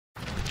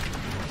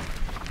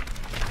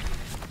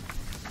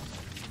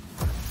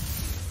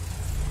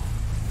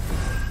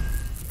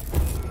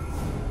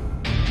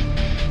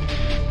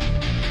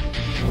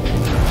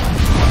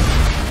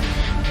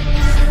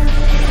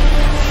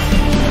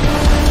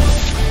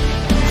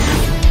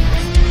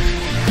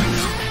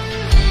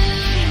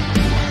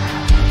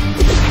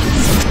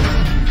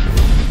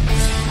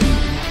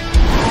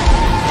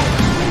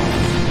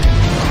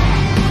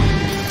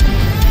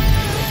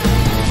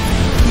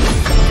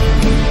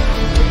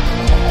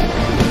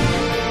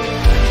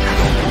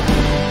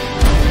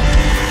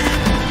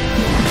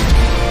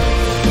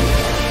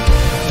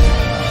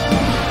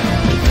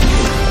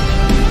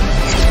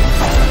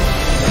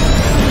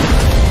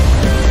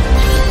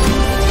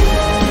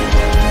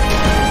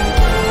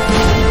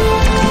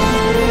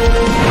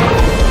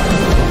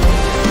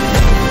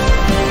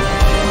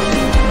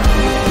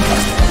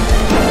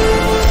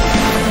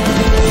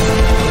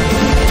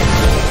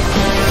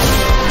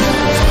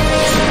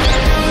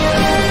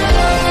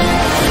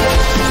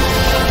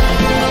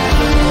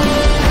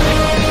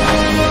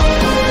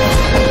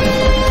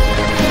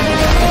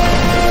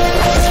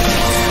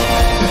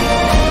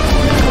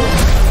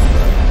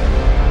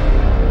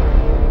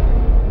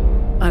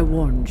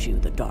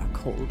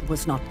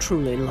was not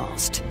truly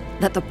lost,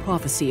 that the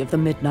prophecy of the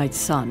Midnight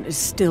Sun is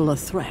still a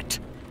threat.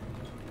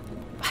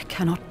 I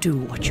cannot do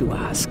what you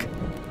ask,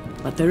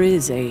 but there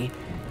is a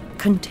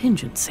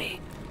contingency.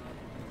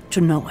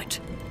 To know it,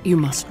 you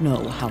must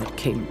know how it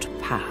came to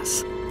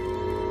pass.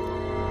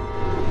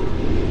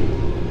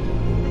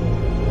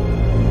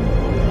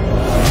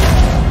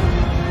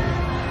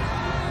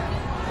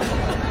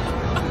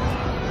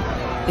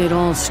 It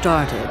all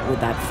started with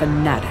that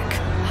fanatic,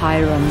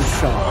 Hiram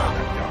Shaw.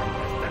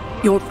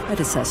 Your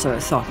predecessor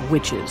thought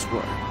witches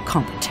were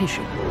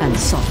competition and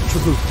sought to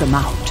root them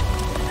out.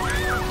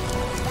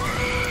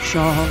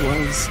 Shaw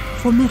was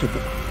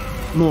formidable,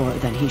 more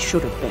than he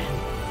should have been.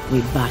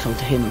 We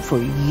battled him for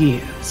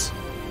years,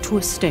 to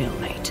a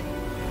stalemate.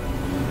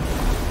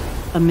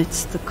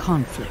 Amidst the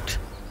conflict,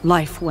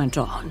 life went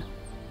on.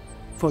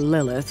 For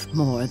Lilith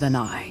more than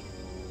I.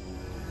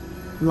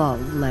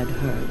 Love led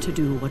her to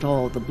do what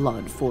all the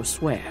blood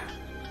forswear.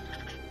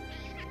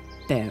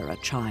 Bear a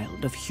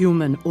child of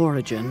human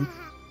origin.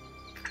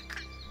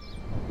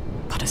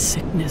 But a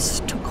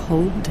sickness took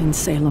hold in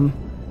Salem.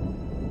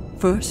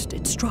 First,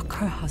 it struck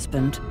her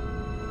husband.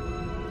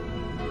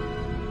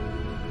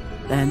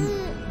 Then,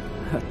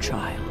 her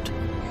child.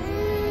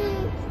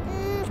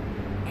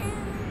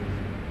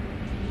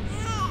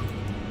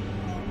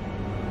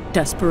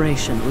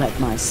 Desperation led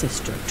my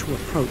sister to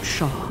approach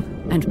Shaw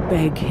and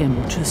beg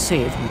him to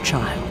save her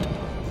child.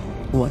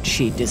 What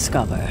she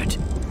discovered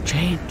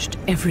changed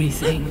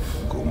everything.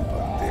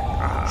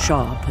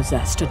 Shaw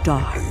possessed a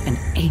dark and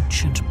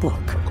ancient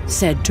book,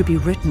 said to be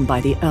written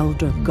by the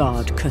elder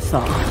god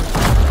Cathar.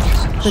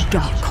 The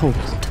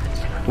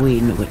Darkhold. We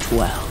knew it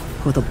well,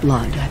 for the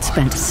blood had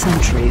spent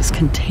centuries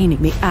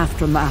containing the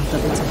aftermath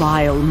of its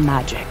vile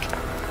magic.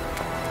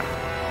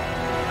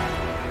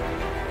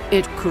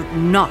 It could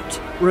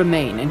not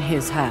remain in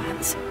his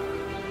hands.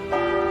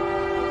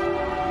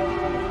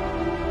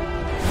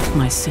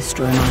 My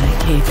sister and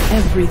I gave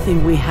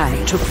everything we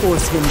had to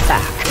force him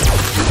back.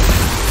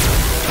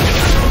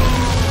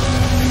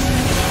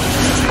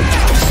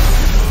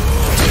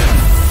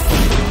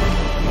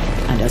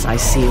 And as I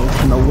sealed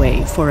him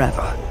away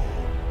forever,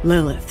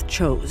 Lilith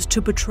chose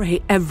to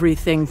betray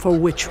everything for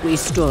which we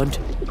stood.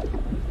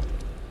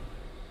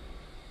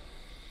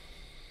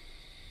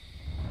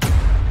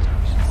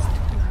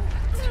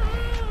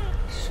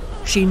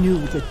 She knew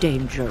the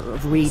danger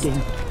of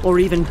reading or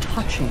even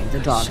touching the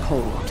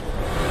Darkhold.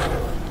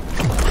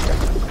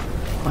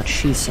 But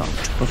she sought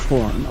to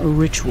perform a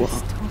ritual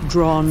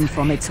drawn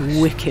from its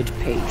wicked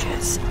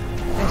pages.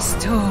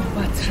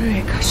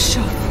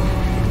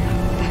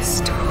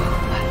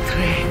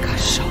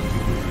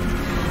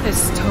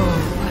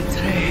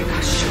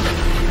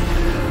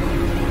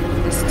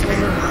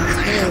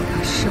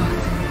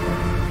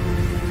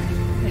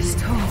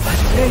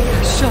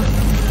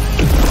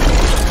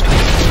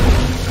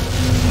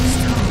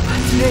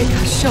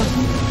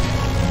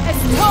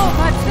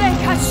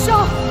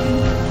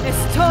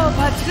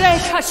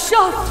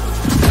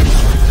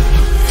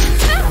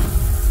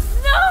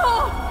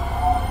 No!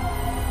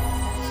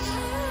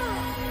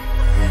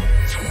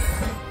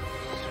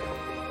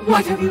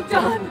 What have you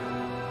done?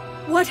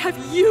 What have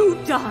you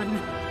done?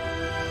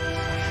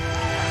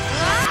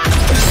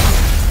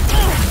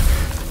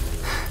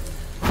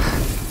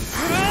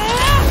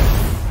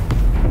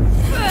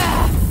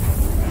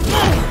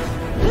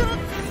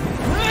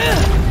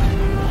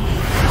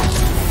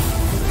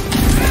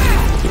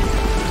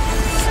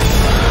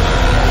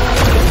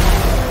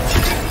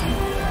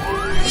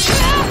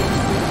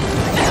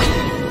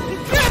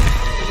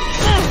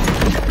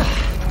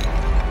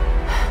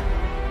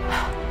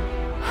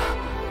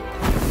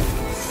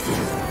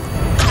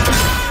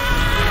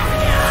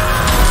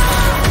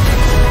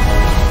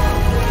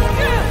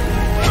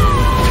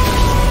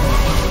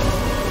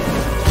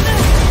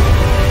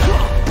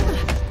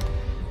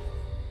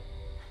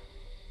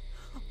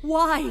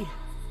 Why?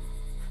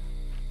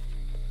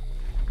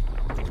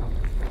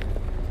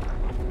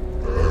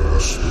 I'll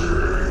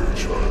spare your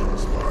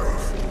child's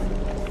life,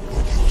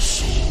 but your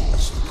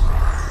soul's the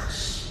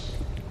prize.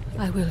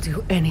 I will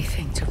do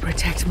anything to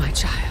protect my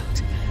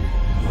child.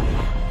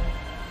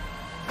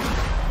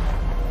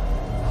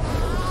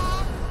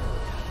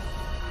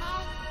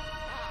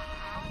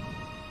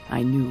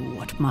 I knew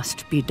what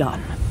must be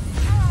done.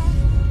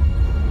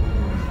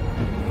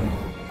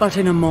 But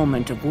in a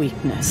moment of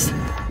weakness,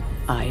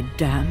 I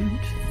damned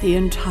the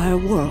entire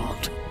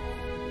world.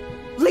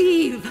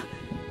 Leave!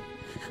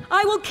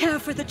 I will care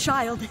for the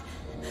child,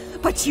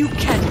 but you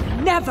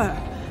can never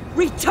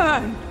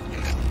return!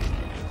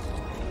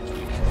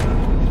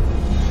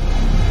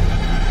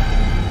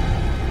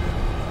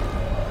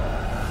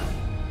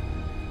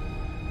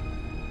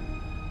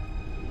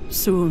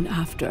 Soon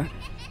after,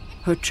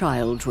 her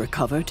child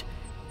recovered.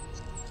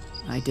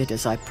 I did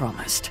as I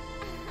promised.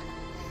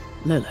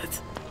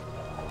 Lilith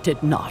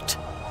did not.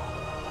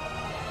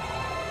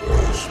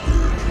 I'll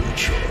spare your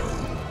child.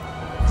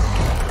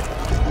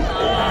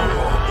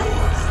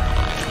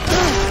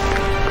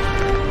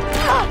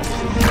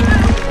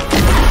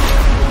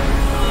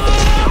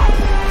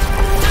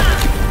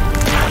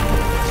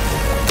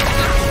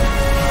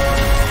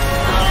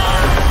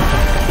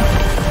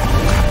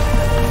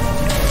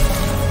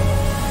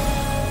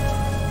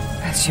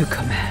 As you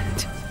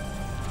command.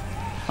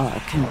 Our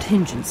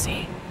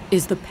contingency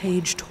is the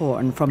page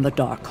torn from the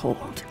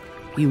Darkhold.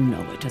 You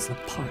know it as the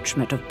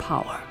parchment of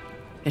power.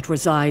 It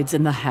resides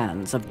in the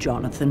hands of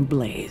Jonathan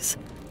Blaze,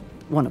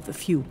 one of the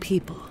few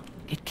people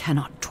it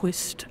cannot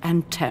twist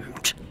and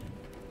tempt.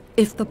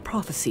 If the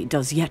prophecy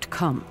does yet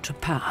come to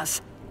pass,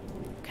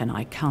 can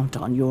I count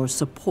on your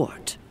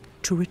support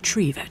to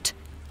retrieve it?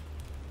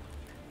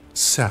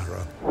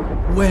 Sarah,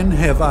 when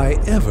have I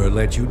ever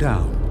let you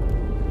down?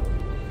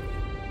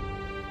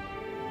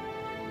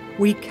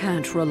 We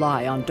can't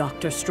rely on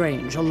Dr.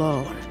 Strange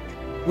alone.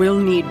 We'll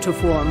need to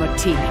form a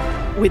team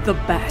with the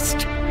best,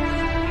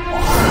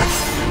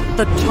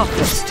 the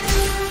toughest,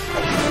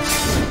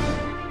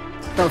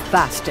 the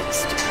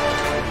fastest,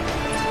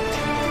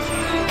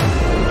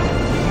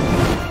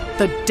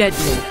 the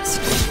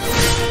deadliest,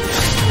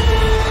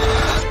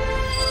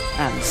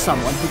 and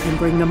someone who can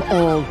bring them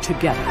all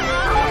together.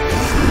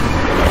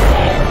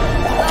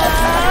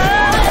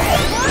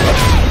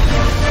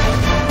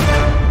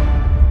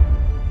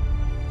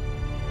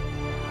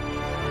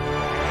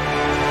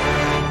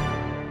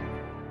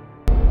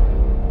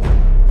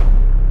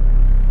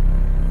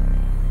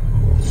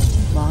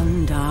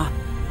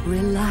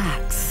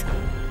 Relax.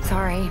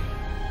 Sorry.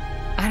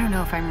 I don't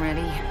know if I'm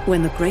ready.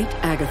 When the great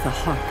Agatha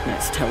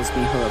Harkness tells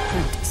me her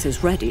apprentice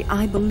is ready,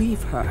 I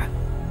believe her.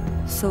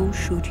 So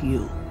should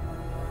you.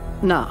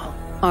 Now,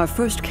 our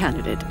first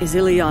candidate is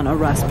Illyana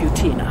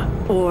Rasputina,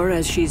 or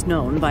as she's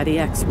known by the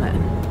X-Men,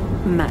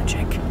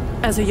 Magik.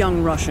 As a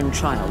young Russian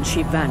child,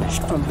 she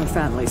vanished from her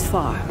family's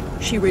farm.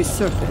 She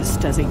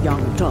resurfaced as a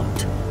young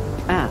adult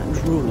and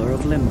ruler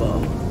of Limbo.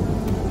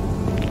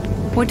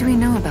 What do we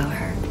know about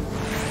her?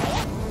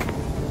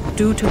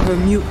 Due to her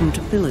mutant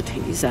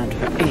abilities and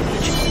her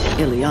age,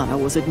 Illyana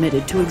was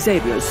admitted to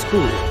Xavier's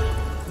school.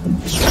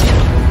 Is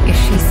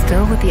she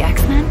still with the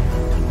X-Men?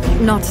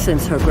 Not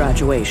since her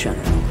graduation.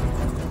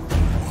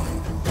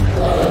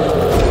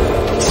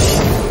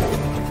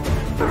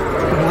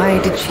 Why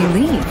did she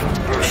leave?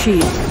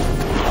 She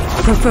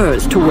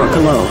prefers to work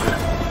alone.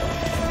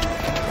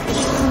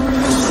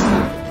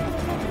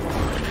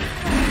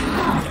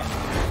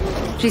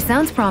 She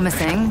sounds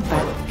promising,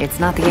 but it's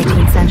not the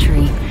 18th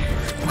century.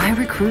 Why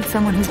recruit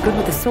someone who's good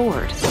with a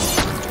sword?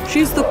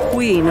 She's the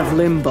queen of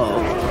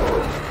Limbo.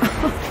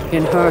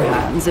 In her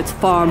hands, it's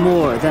far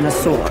more than a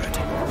sword.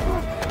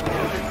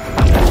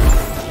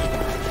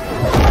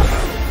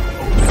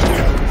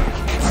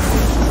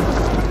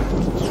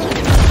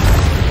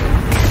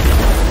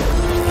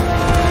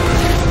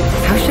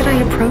 How should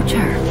I approach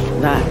her?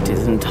 That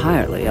is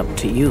entirely up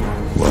to you.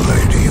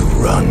 Why do you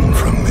run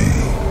from me?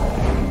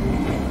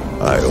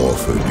 I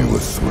offered you a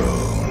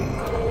throne.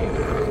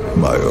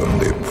 My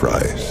only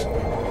price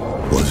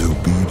was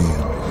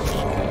obedience.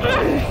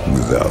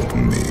 Without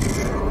me,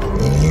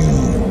 you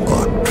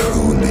are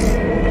truly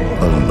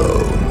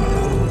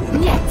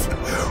alone. Yet.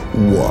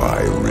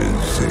 Why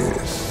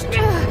resist?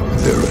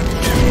 There are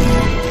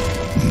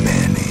too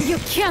many. You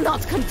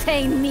cannot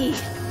contain me.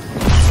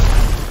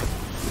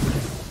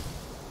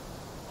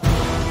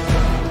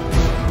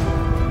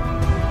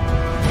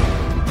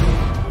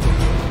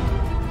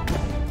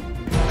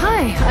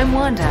 Hi, I'm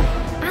Wanda.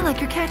 I like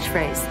your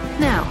catchphrase.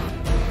 Now,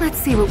 let's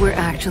see what we're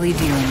actually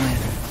dealing with.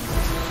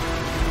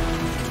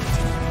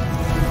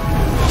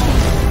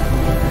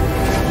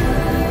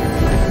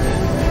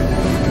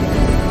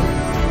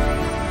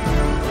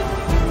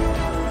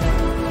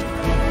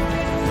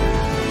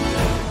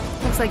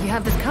 Looks like you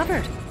have this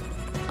covered.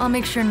 I'll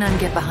make sure none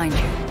get behind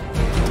you.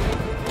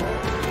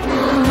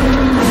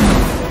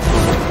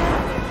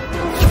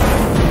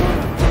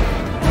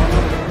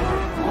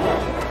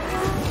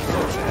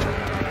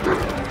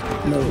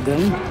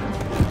 Logan?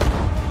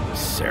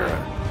 Sarah,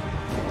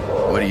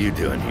 what are you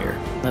doing here?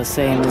 The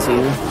same as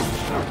you.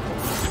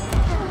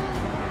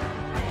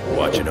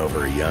 Watching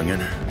over a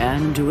youngin'?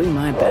 And doing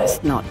my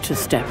best not to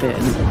step in.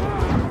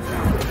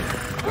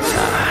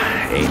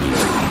 Ain't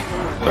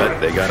easy. But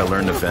they gotta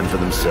learn to fend for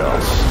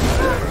themselves.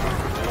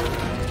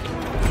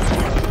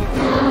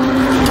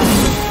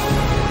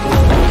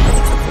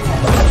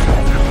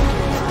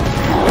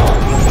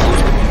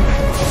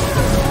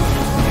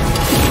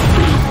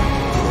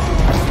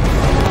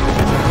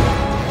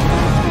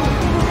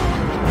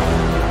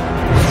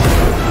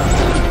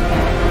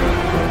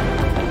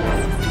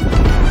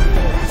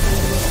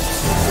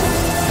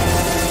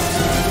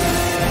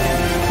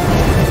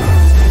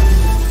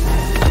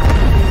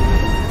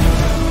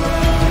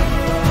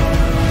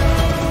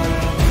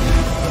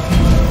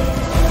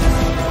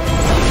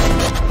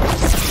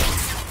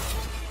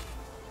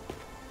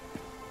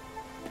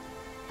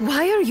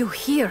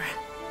 Here.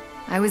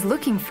 I was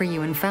looking for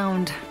you and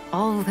found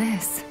all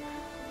this.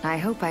 I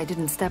hope I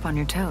didn't step on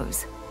your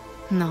toes.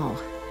 No.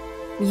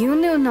 You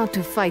knew not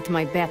to fight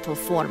my battle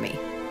for me.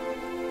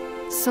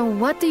 So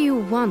what do you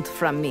want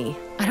from me?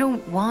 I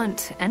don't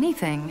want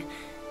anything,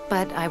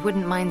 but I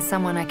wouldn't mind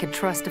someone I could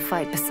trust to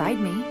fight beside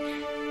me.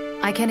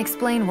 I can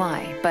explain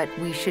why, but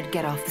we should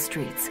get off the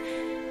streets.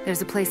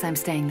 There's a place I'm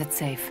staying that's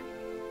safe.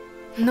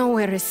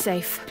 Nowhere is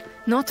safe.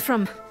 Not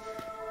from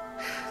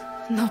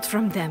Not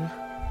from them.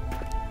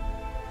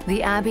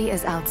 The Abbey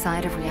is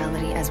outside of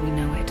reality as we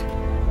know it.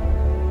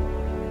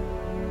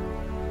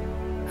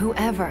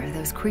 Whoever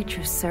those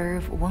creatures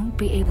serve won't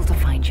be able to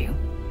find you.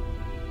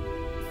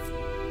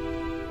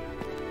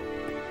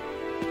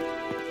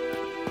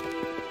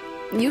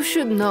 You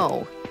should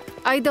know,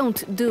 I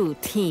don't do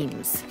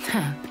teams.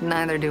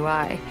 Neither do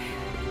I.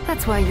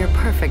 That's why you're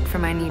perfect for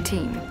my new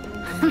team.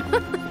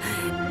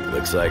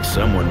 Looks like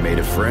someone made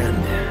a friend.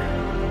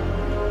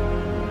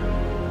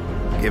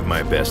 Give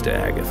my best to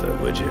Agatha,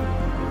 would you?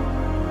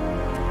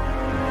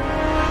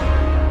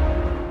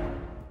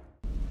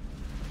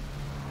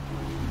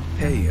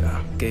 Hey,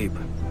 Gabe.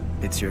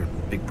 It's your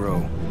big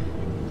bro.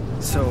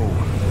 So,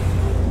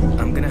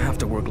 I'm gonna have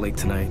to work late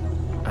tonight.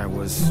 I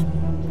was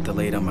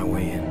delayed on my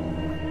way in.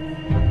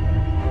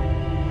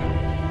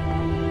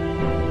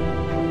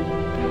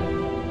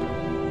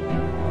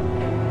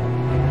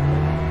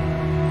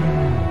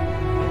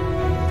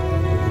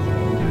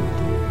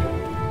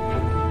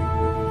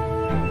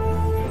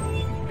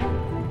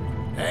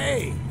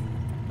 Hey,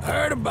 I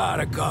heard about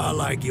a car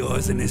like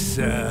yours in this,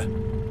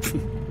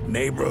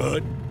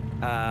 neighborhood.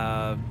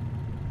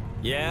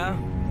 Yeah?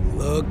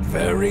 Looked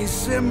very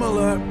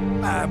similar,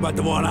 but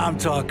the one I'm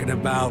talking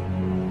about,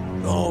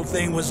 the whole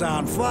thing was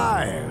on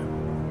fire.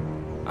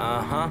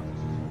 Uh-huh.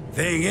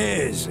 Thing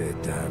is,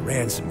 it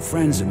ran some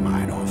friends of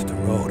mine off the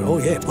road. Oh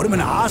yeah, put them in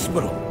the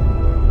hospital.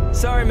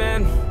 Sorry,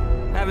 man.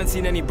 Haven't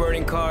seen any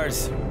burning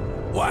cars.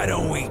 Why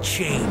don't we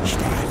change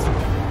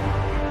that?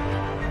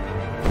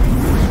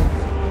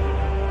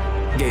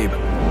 Gabe.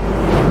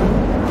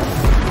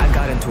 I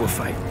got into a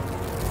fight.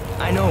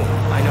 I know.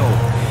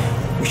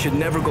 We should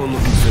never go looking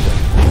for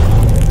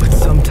them. But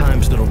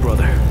sometimes, little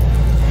brother,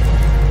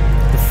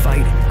 the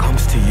fight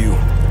comes to you.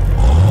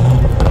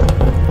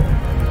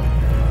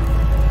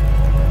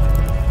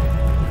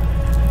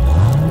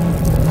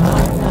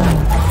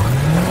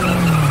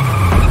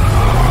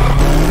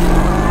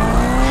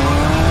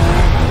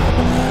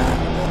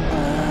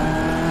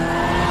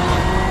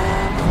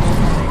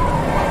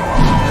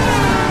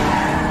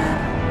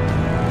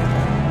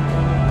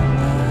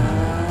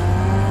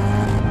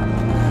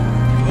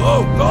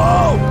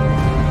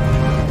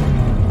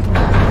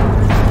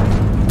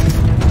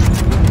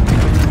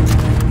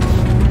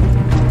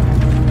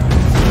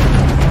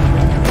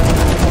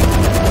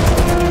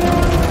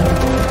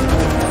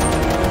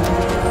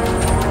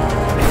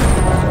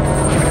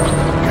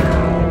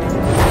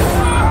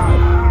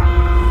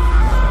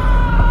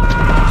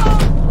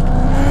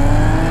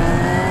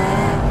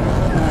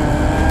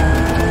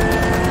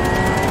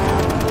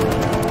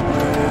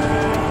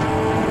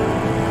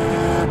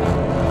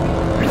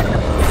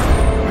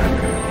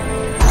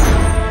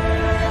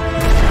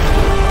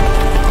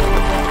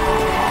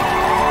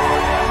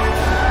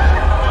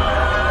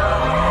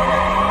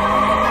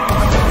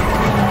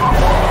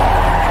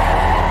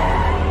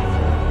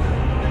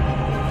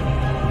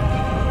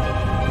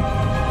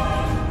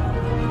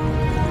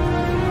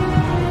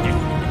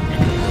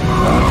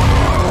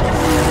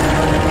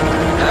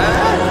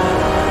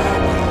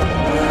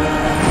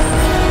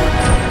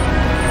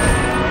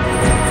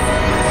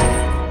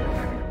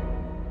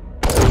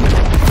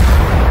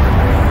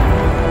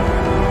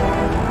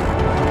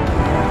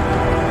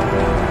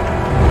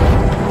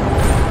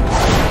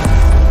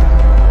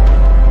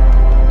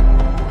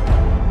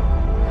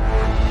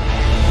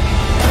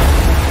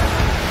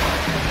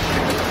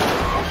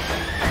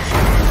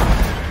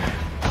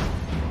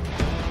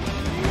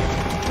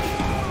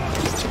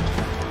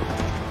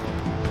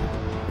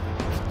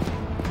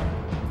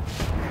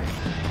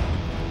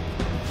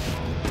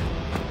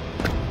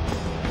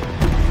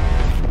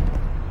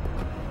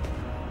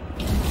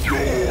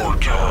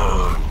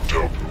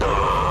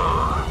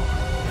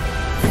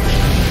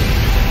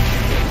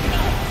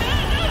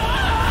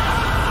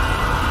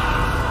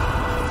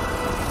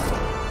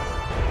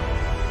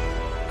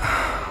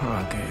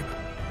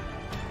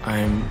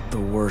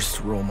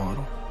 Role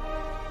model.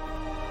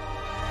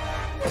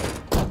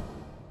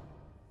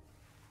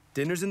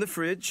 Dinner's in the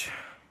fridge.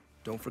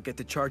 Don't forget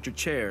to charge your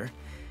chair.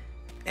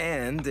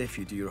 And if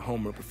you do your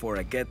homework before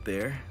I get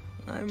there,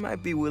 I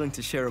might be willing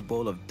to share a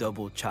bowl of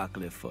double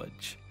chocolate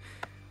fudge.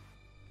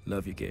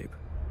 Love you, Gabe.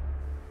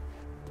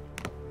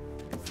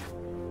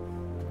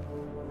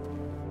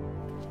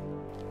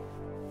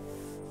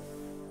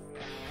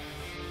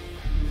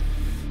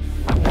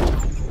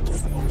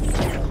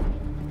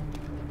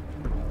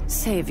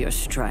 Save your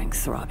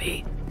strength,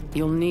 Robbie.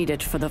 You'll need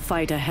it for the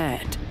fight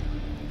ahead.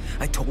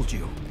 I told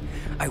you,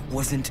 I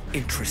wasn't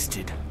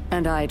interested.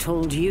 And I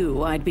told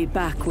you I'd be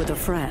back with a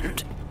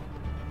friend.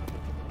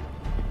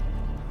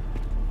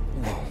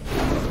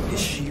 Whoa.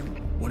 Is she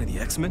one of the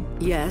X-Men?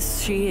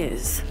 Yes, she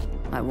is.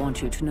 I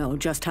want you to know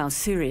just how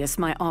serious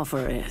my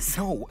offer is.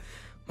 No,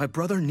 my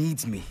brother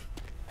needs me.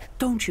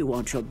 Don't you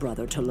want your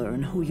brother to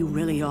learn who you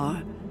really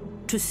are?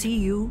 To see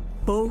you,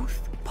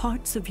 both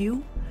parts of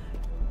you?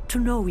 To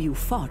know you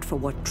fought for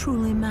what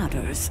truly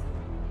matters.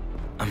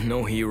 I'm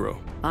no hero.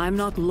 I'm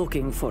not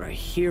looking for a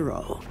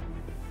hero.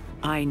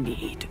 I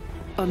need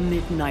a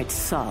Midnight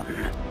Sun.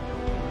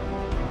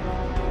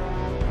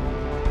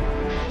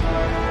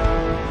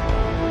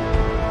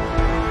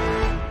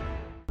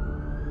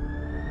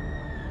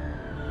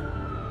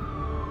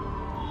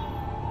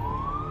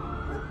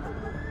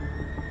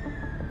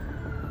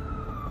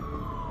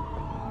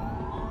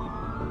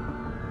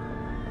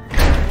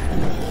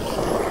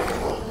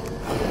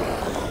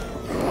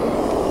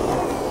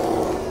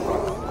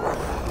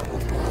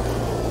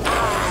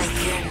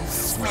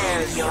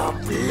 Your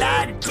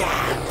blood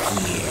down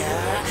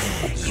here.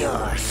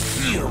 Your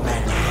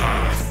human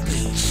half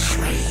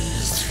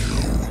betrays you.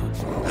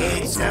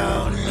 It's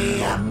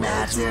only a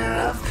matter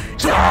of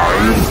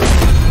time.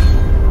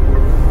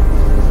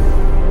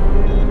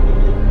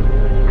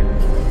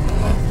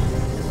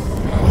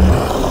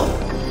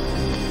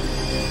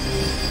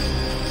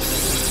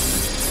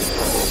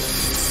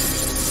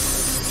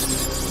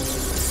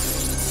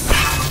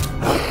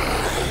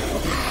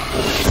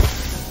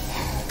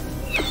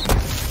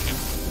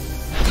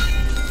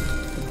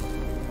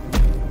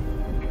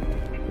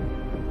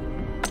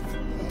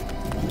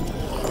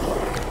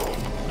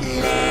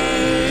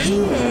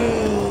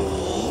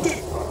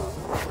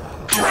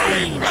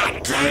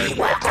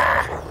 Daywalker!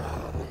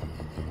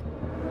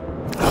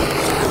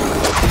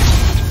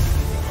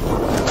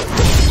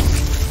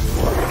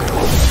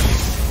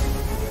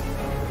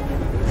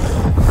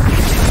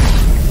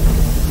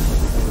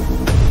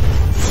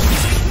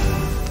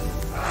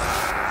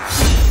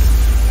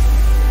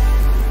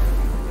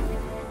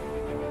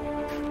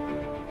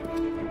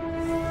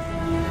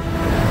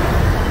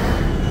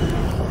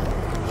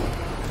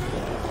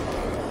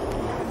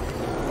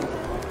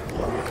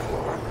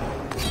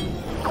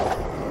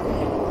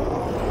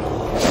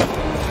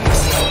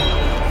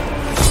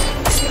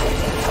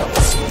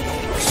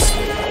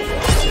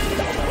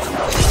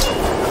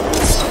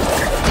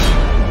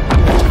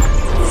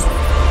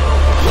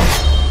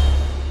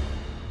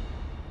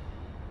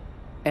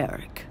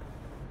 Eric.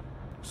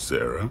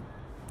 Sarah?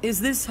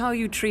 Is this how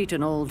you treat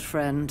an old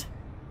friend?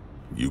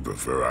 You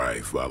prefer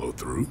I follow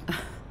through?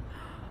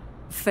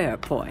 Fair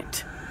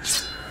point.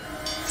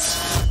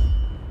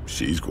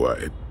 She's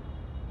quiet.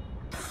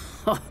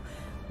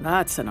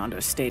 That's an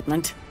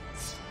understatement.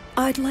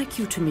 I'd like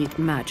you to meet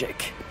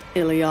Magik,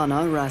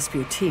 Ileana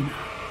Rasputina,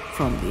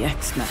 from the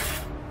X-Men.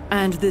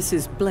 And this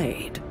is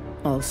Blade,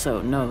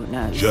 also known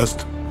as...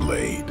 Just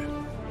Blade.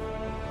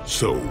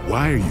 So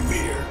why are you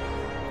here?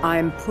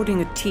 I'm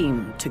putting a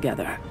team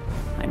together.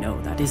 I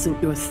know that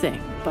isn't your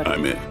thing, but...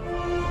 I'm in.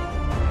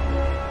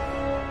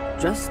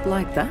 Just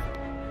like that?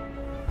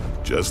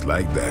 Just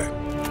like that.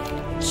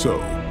 So,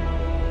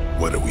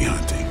 what are we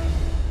hunting?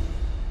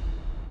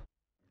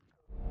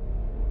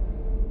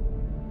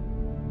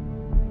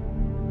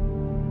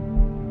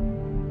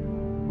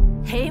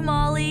 Hey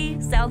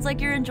Molly, sounds like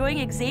you're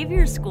enjoying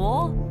Xavier's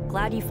school.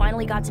 Glad you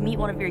finally got to meet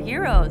one of your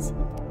heroes.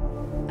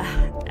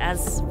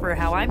 As for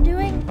how I'm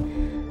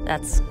doing,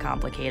 that's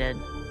complicated.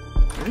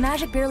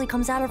 Magik barely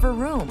comes out of her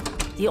room.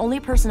 The only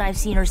person I've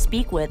seen her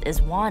speak with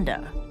is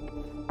Wanda.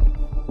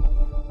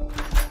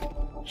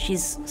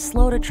 She's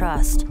slow to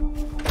trust.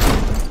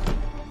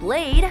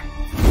 Blade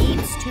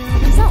keeps to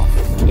himself.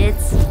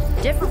 It's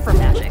different from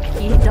Magik.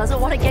 He doesn't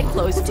want to get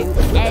close to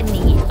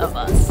any of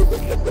us.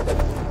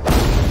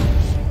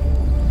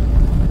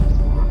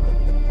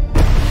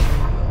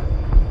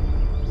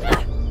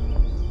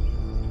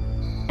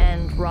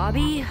 And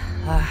Robbie,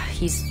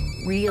 he's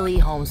really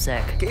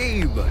homesick.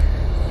 Gabe!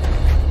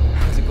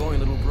 How's it going,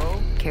 little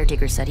bro?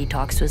 Caretaker said he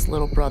talks to his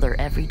little brother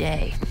every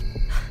day.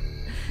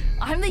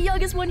 I'm the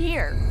youngest one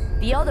here.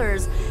 The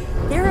others,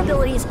 their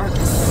abilities are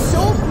just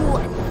so cool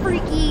and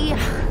freaky,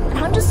 and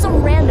I'm just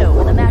some rando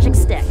with a magic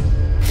stick.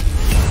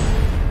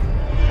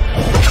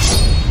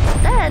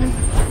 Then,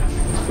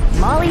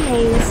 Molly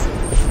Hayes,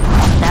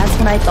 that's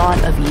when I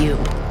thought of you.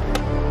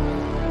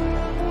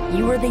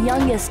 You were the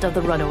youngest of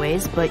the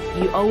runaways, but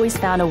you always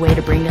found a way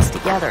to bring us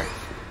together.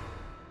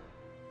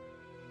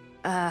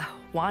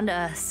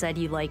 Wanda said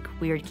you like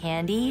weird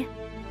candy.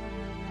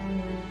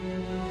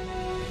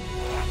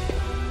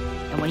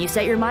 And when you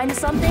set your mind to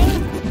something,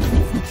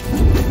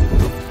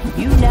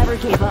 you never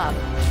gave up.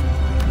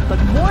 But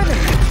more than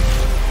that,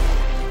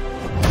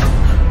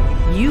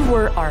 you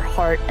were our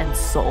heart and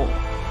soul.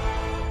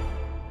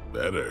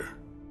 Better.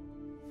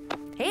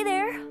 Hey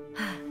there.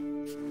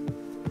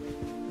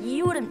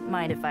 You wouldn't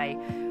mind if I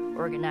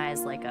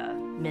organized like a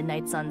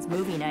Midnight Suns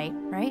movie night,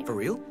 right? For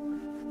real?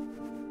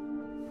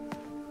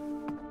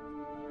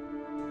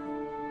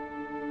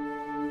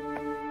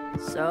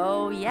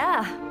 So,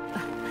 yeah.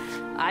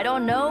 I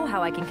don't know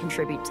how I can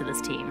contribute to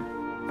this team.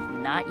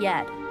 Not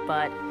yet,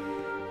 but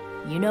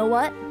you know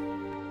what?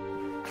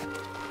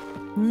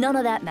 None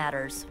of that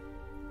matters.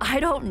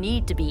 I don't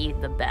need to be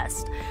the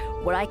best.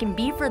 What I can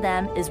be for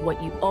them is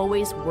what you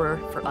always were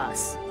for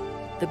us.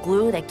 The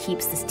glue that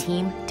keeps this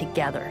team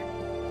together.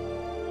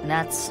 And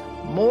that's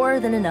more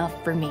than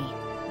enough for me.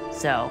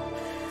 So,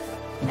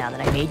 now that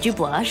I made you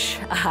blush,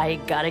 I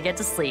gotta get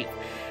to sleep.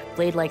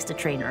 Blade likes to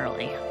train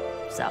early.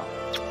 So,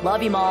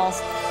 love you, Malls.